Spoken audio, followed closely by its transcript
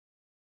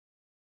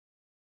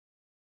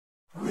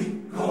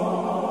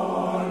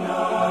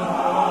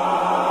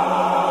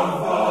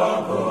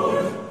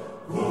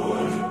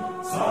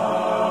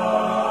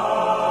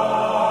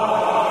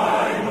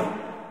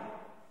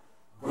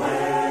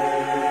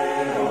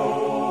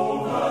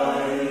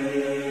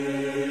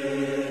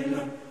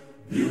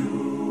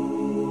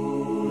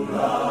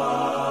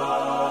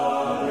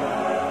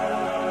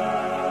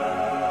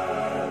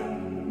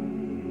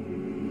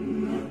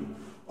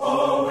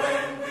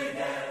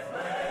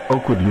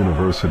Oakwood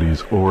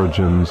University's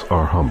origins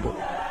are humble,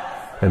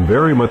 and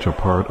very much a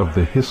part of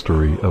the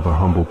history of a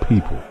humble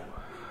people,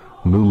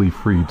 newly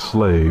freed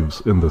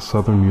slaves in the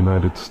southern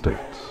United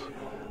States,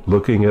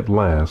 looking at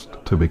last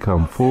to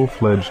become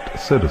full-fledged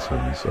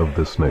citizens of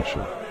this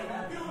nation.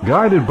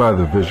 Guided by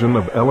the vision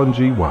of Ellen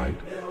G. White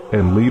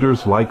and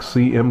leaders like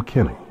C.M.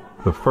 Kinney,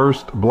 the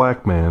first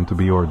black man to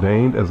be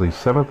ordained as a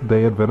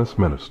Seventh-day Adventist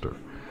minister,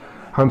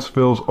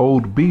 Huntsville's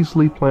old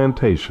Beasley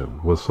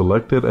Plantation was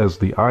selected as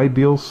the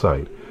ideal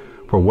site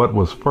for what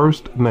was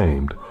first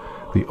named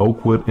the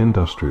Oakwood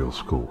Industrial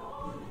School.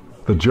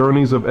 The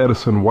journeys of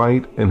Edison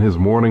White and his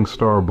Morning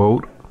Star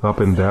boat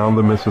up and down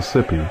the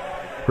Mississippi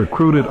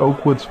recruited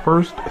Oakwood's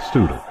first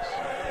students,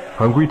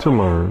 hungry to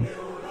learn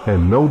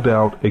and no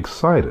doubt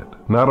excited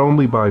not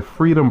only by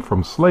freedom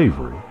from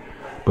slavery,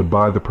 but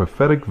by the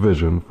prophetic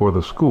vision for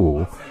the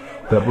school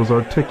that was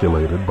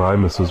articulated by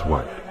Mrs.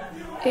 White.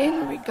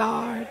 In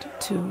regard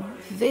to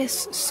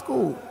this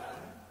school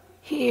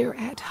here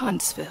at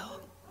Huntsville,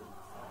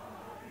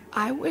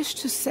 I wish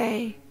to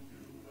say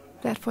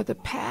that for the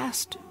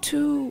past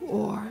 2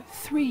 or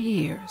 3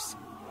 years,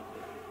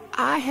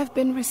 I have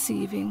been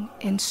receiving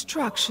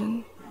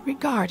instruction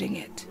regarding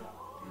it,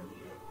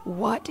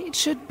 what it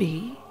should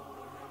be,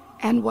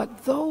 and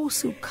what those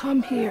who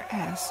come here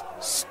as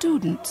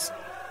students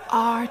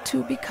are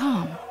to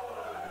become.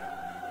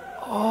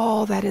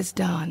 All that is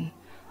done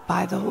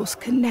by those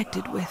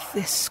connected with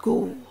this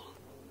school,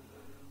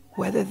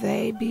 whether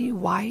they be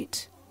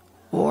white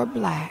or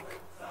black,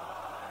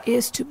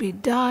 is to be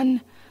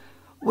done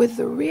with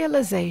the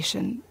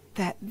realization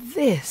that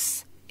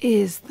this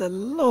is the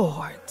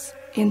Lord's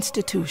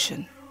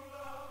institution,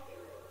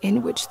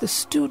 in which the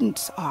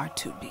students are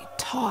to be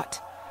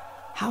taught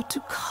how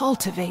to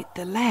cultivate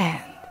the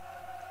land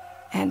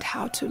and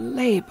how to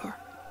labor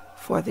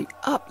for the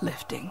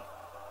uplifting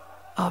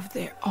of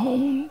their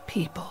own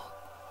people.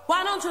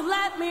 Why don't you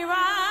let me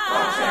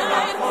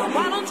ride?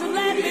 Why don't you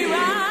let me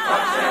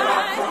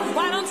ride?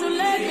 Why don't you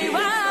let me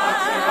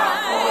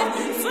ride?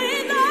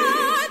 Sweet Lord.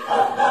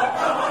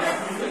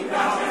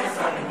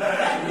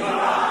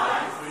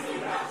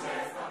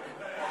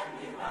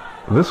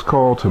 This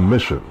call to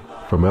mission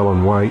from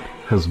Ellen White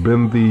has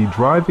been the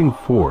driving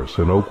force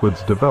in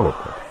Oakwood's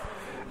development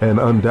and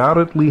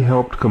undoubtedly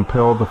helped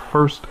compel the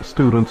first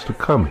students to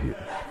come here,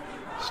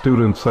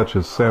 students such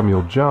as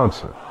Samuel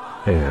Johnson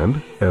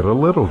and Etta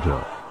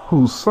Littlejohn,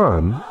 whose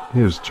son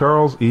is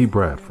Charles E.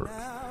 Bradford,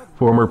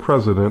 former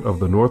president of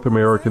the North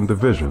American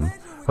Division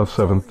of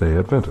Seventh-day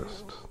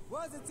Adventists.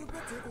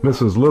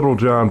 Mrs.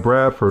 Littlejohn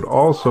Bradford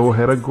also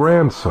had a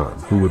grandson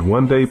who would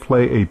one day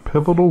play a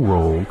pivotal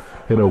role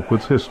in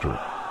Oakwood's history.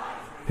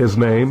 His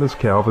name is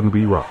Calvin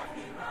B. Wright,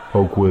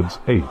 Oakwood's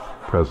 8th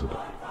president.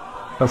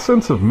 A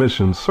sense of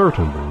mission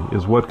certainly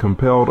is what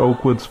compelled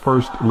Oakwood's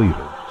first leaders,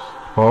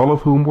 all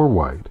of whom were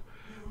white,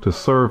 to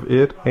serve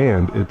it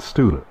and its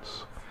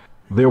students.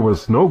 There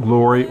was no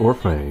glory or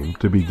fame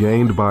to be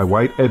gained by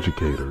white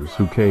educators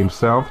who came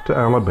south to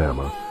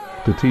Alabama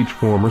to teach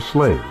former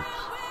slaves,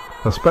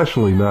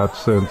 especially not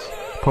since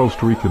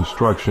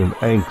post-Reconstruction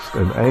angst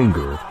and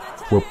anger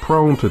were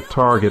prone to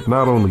target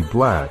not only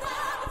blacks,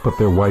 but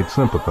their white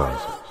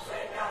sympathizers.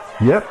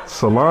 Yet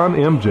Solon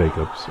M.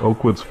 Jacobs,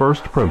 Oakwood's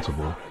first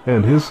principal,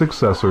 and his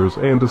successors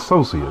and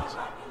associates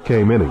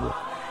came anyway.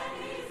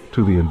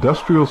 To the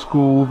industrial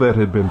school that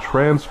had been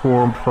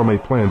transformed from a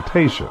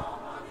plantation,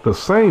 the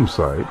same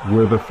site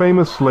where the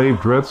famous slave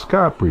Dred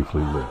Scott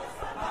briefly lived,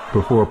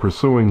 before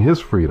pursuing his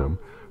freedom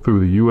through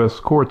the U.S.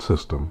 court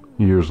system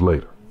years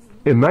later.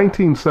 In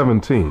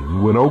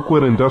 1917, when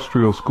Oakwood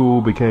Industrial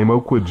School became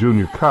Oakwood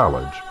Junior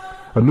College,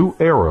 a new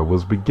era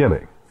was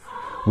beginning,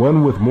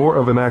 one with more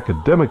of an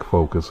academic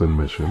focus and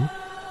mission.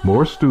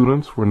 More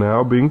students were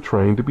now being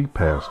trained to be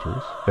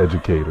pastors,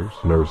 educators,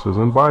 nurses,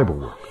 and Bible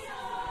workers.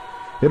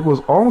 It was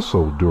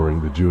also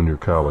during the junior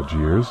college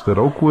years that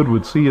Oakwood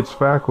would see its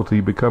faculty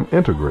become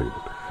integrated,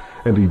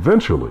 and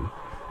eventually,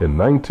 in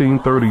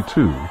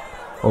 1932,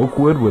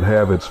 Oakwood would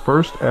have its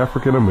first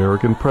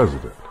African-American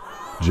president,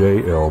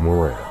 J.L.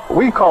 Moran.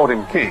 We called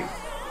him King,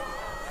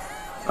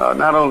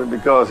 not only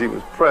because he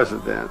was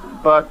president,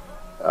 but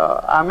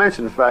I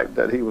mentioned the fact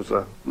that he was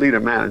a leader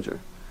manager,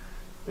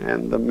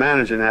 and the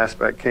managing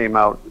aspect came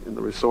out in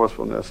the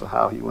resourcefulness of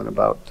how he went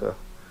about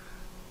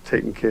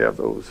taking care of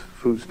those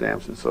food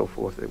stamps and so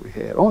forth that we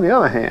had. On the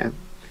other hand,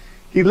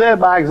 he led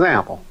by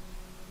example.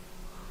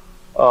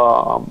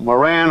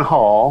 Moran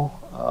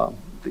Hall,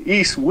 the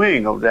east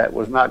wing of that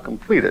was not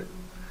completed,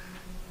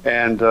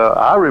 and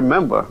I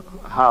remember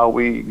how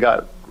we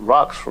got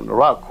rocks from the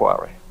rock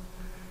quarry,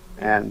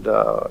 and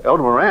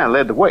Elder Moran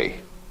led the way.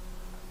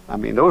 I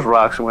mean, those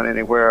rocks went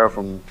anywhere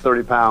from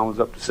 30 pounds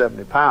up to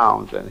 70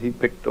 pounds, and he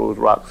picked those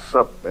rocks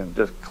up and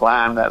just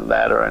climbed that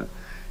ladder,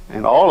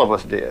 and all of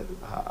us did.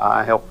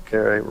 I helped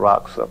carry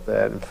rocks up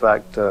there. In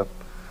fact, I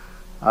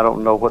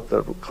don't know what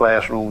the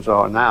classrooms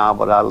are now,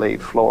 but I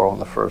laid floor on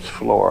the first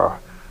floor.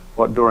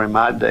 What during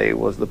my day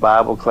was the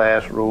Bible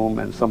classroom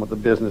and some of the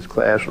business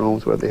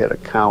classrooms where they had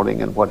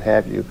accounting and what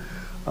have you.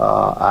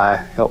 I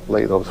helped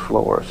lay those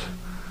floors.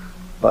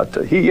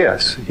 But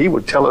he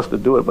would tell us to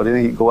do it, but then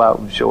he'd go out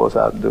and show us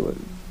how to do it.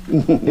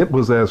 It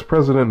was as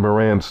President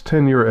Moran's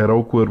tenure at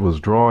Oakwood was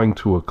drawing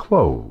to a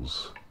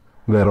close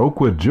that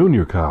Oakwood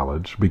Junior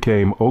College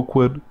became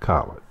Oakwood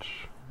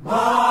College. My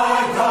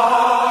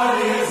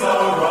God is a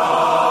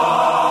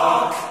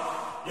rock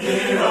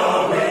in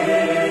a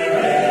weary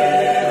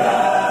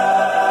land,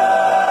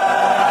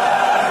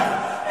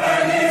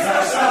 and he's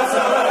a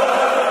shelter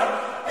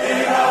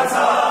in a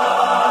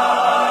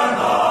time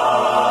of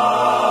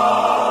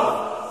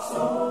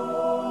storm.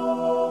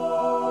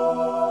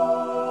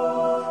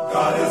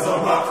 God is a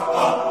rock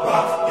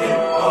in a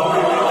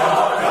weary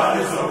land. God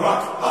is a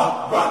rock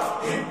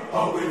in a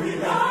weary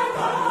land.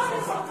 God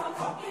is a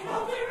rock in a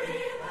weary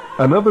land.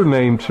 Another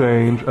name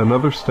change,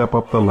 another step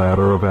up the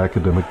ladder of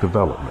academic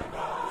development,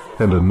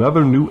 and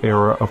another new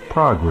era of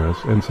progress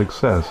and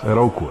success at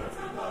Oakwood.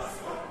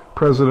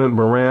 President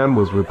Moran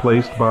was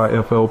replaced by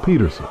F.L.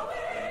 Peterson,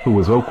 who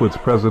was Oakwood's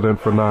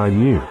president for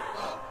 9 years.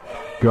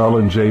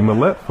 Garland J.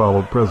 Millett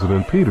followed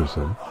President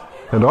Peterson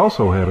and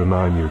also had a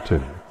 9-year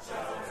tenure.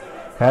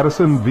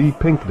 Addison V.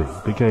 Pinckney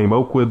became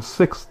Oakwood's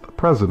 6th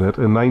president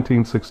in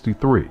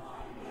 1963.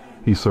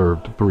 He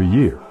served 3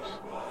 years.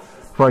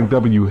 Frank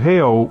W.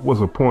 Hale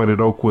was appointed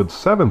Oakwood's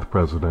 7th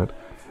president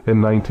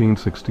in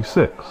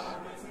 1966.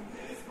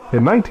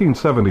 In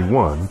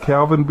 1971,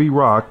 Calvin B.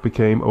 Rock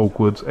became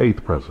Oakwood's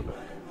 8th president.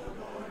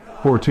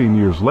 14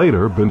 years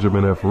later,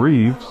 Benjamin F.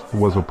 Reeves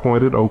was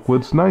appointed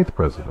Oakwood's 9th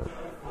president.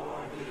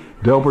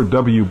 Delbert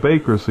W.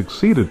 Baker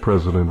succeeded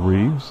President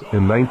Reeves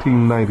in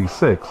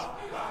 1996,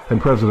 and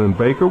President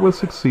Baker was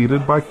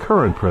succeeded by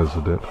current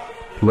President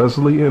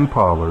Leslie N.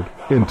 Pollard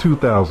in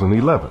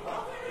 2011.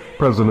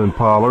 President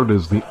Pollard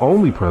is the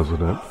only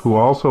president who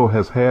also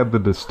has had the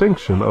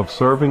distinction of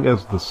serving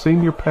as the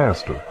senior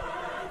pastor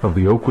of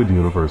the Oakwood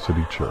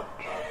University Church.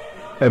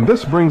 And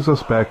this brings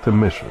us back to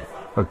mission,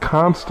 a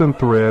constant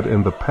thread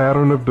in the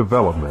pattern of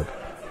development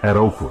at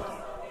Oakwood.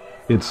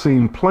 It's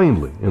seen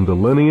plainly in the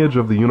lineage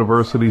of the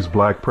university's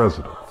black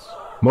presidents,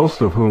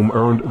 most of whom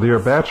earned their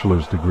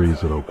bachelor's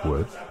degrees at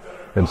Oakwood,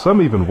 and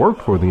some even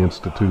worked for the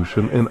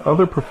institution in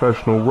other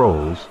professional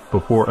roles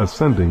before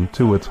ascending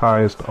to its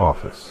highest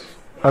office.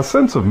 A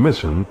sense of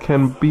mission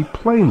can be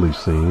plainly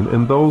seen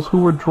in those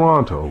who were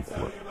drawn to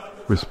Oakwood.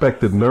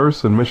 Respected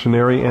nurse and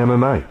missionary Anna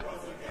Knight,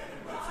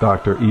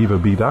 Dr. Eva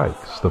B.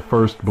 Dykes, the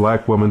first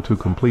black woman to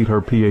complete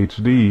her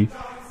Ph.D.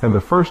 and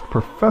the first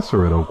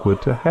professor at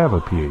Oakwood to have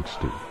a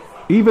Ph.D.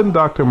 Even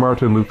Dr.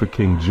 Martin Luther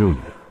King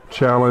Jr.,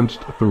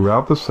 challenged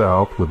throughout the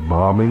South with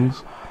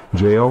bombings,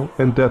 jail,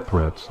 and death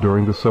threats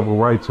during the Civil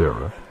Rights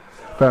era,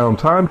 found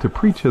time to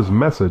preach his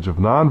message of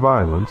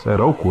nonviolence at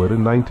Oakwood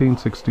in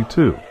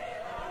 1962.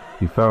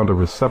 He found a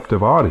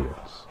receptive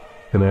audience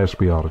in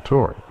Ashby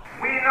Auditorium.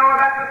 We know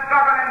that the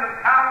struggle in the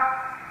South,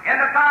 in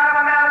the side of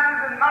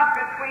analysis, is not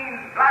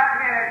between black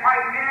men and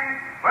white men,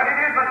 but it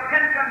is a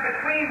tension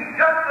between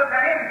justice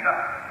and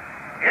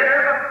injustice. It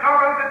is a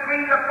struggle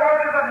between the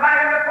forces of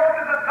light and the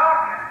forces of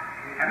darkness.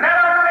 And let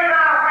us lead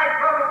our white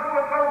brothers who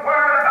are so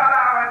worried about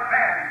our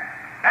advance.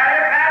 And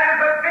if that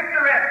is a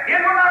victory, it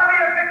will not be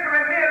a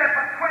victory merely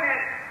for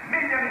 20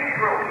 million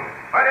Negroes.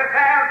 But if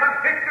there's a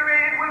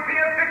victory, it will be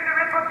a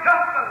victory for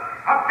justice,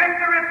 a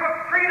victory for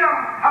freedom,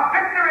 a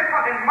victory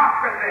for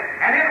democracy.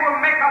 And it will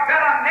make a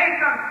better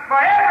nation for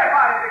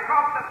everybody,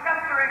 because the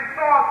festering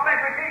sore of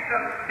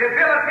segregation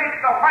debilitates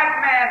the white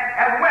man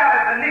as well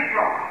as the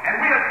Negro. And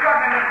we are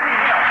struggling to free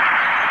him.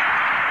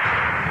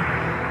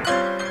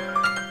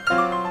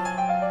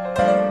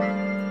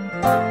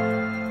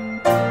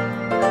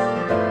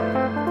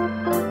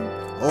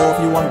 Oh,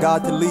 if you want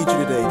God to lead you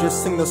today,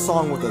 just sing the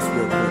song with us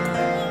real quick.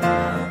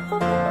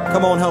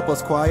 Come on, help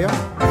us, choir.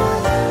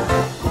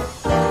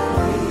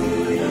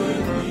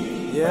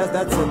 Yes,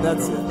 that's it,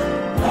 that's it.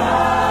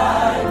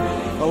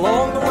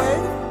 Along the way.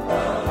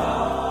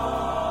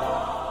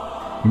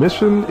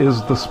 Mission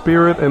is the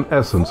spirit and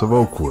essence of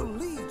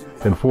Oakwood,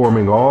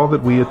 informing all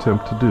that we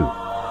attempt to do.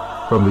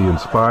 From the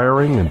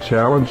inspiring and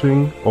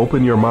challenging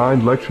Open Your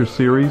Mind lecture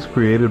series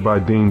created by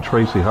Dean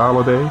Tracy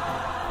Holliday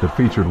that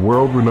featured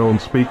world-renowned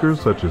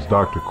speakers such as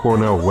Dr.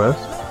 Cornel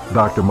West,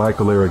 Dr.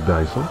 Michael Eric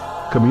Dyson,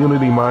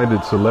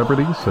 community-minded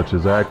celebrities such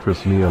as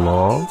actress Nia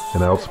Long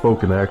and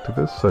outspoken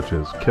activists such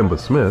as Kimba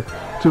Smith,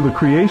 to the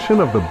creation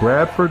of the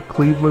Bradford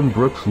Cleveland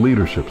Brooks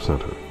Leadership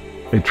Center,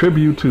 a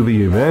tribute to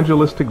the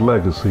evangelistic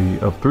legacy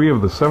of 3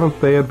 of the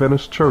Seventh-day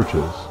Adventist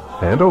churches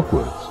and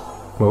Oakwood's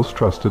most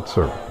trusted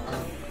servants.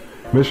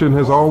 Mission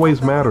has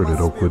always mattered at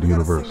Oakwood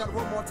University.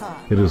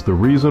 It is the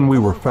reason we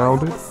were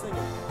founded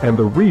and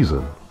the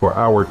reason for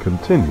our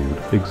continued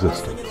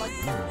existence.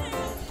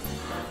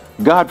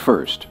 God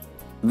first.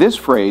 This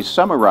phrase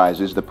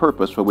summarizes the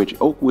purpose for which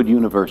Oakwood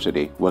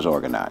University was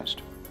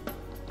organized.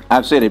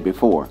 I've said it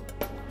before.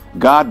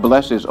 God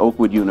blesses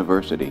Oakwood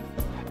University,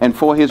 and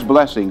for His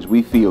blessings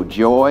we feel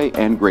joy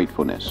and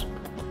gratefulness.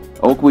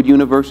 Oakwood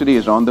University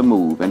is on the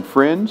move, and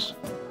friends,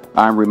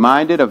 I'm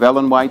reminded of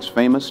Ellen White's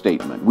famous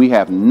statement, "We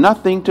have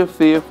nothing to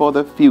fear for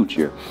the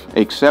future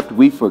except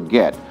we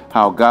forget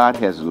how God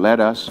has led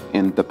us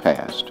in the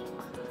past."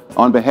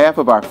 On behalf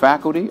of our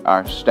faculty,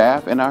 our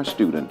staff, and our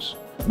students,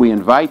 we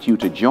invite you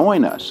to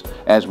join us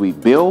as we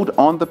build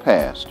on the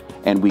past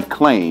and we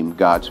claim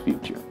God's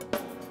future.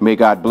 May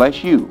God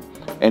bless you,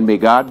 and may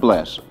God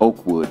bless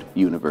Oakwood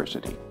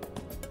University.